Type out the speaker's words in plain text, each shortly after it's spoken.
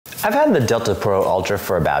I've had the Delta Pro Ultra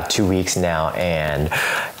for about 2 weeks now, and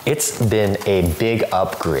it's been a big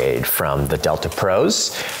upgrade from the Delta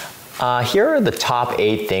Pros. Here are the top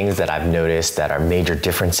 8 things that I've noticed that are major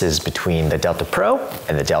differences between the Delta Pro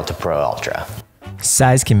and the Delta Pro Ultra.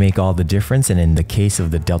 Size can make all the difference, and in the case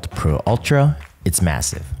of the Delta Pro Ultra, it's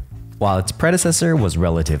massive. While its predecessor was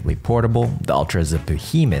relatively portable, the Ultra is a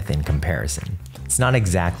behemoth in comparison. It's not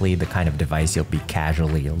exactly the kind of device you'll be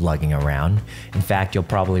casually lugging around. In fact, you'll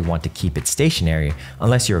probably want to keep it stationary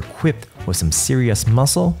unless you're equipped with some serious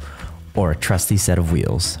muscle or a trusty set of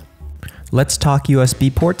wheels. Let's talk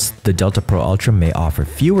USB ports. The Delta Pro Ultra may offer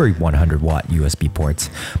fewer 100-watt USB ports,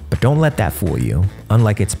 but don't let that fool you.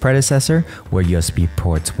 Unlike its predecessor, where USB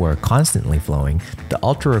ports were constantly flowing, the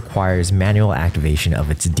Ultra requires manual activation of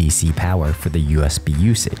its DC power for the USB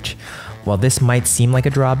usage. While this might seem like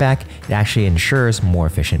a drawback, it actually ensures more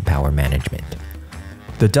efficient power management.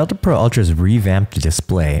 The Delta Pro Ultra's revamped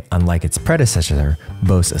display, unlike its predecessor,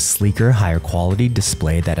 boasts a sleeker, higher quality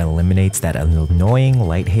display that eliminates that annoying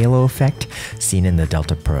light halo effect seen in the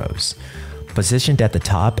Delta Pros. Positioned at the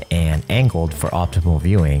top and angled for optimal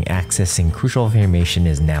viewing, accessing crucial information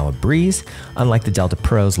is now a breeze, unlike the Delta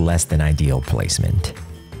Pro's less than ideal placement.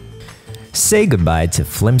 Say goodbye to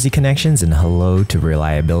flimsy connections and hello to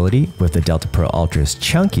reliability with the Delta Pro Ultra's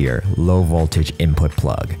chunkier, low-voltage input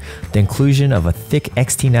plug. The inclusion of a thick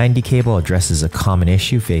XT90 cable addresses a common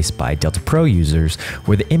issue faced by Delta Pro users,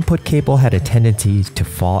 where the input cable had a tendency to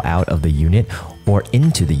fall out of the unit or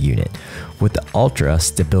into the unit. With the Ultra,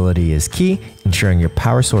 stability is key, ensuring your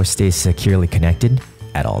power source stays securely connected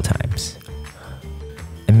at all times.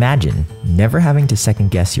 Imagine never having to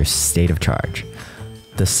second-guess your state of charge.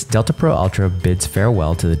 The Delta Pro Ultra bids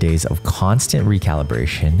farewell to the days of constant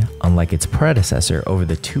recalibration. Unlike its predecessor, over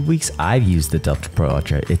the 2 weeks I've used the Delta Pro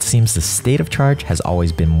Ultra, it seems the state of charge has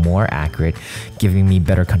always been more accurate, giving me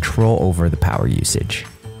better control over the power usage.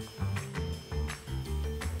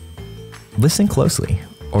 Listen closely,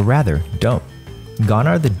 or rather, don't. Gone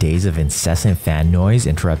are the days of incessant fan noise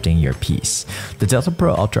interrupting your peace. The Delta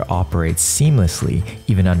Pro Ultra operates seamlessly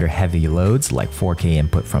even under heavy loads like 4K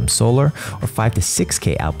input from solar or 5 to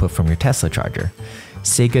 6K output from your Tesla charger.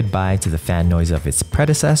 Say goodbye to the fan noise of its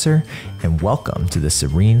predecessor and welcome to the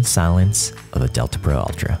serene silence of the Delta Pro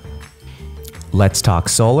Ultra. Let's talk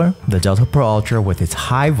solar. The Delta Pro Ultra with its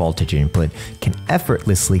high voltage input can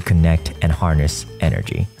effortlessly connect and harness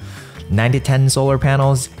energy. 9 to 10 solar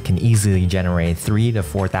panels can easily generate 3,000 to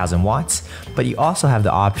 4,000 watts, but you also have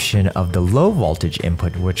the option of the low voltage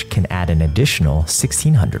input, which can add an additional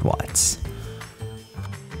 1,600 watts.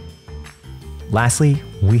 Lastly,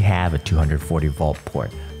 we have a 240 volt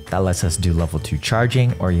port that lets us do level 2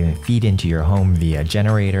 charging or even feed into your home via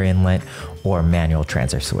generator inlet or manual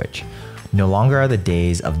transfer switch. No longer are the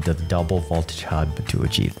days of the double voltage hub to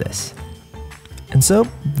achieve this. And so,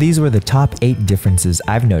 these were the top 8 differences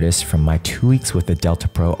I've noticed from my 2 weeks with the Delta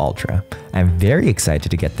Pro Ultra. I'm very excited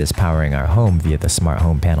to get this powering our home via the Smart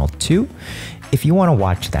Home Panel 2. If you want to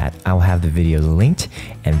watch that, I'll have the videos linked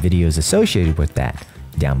and videos associated with that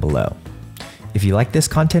down below. If you like this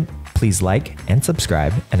content, please like and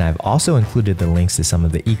subscribe, and I've also included the links to some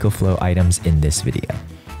of the Ecoflow items in this video.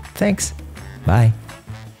 Thanks, bye.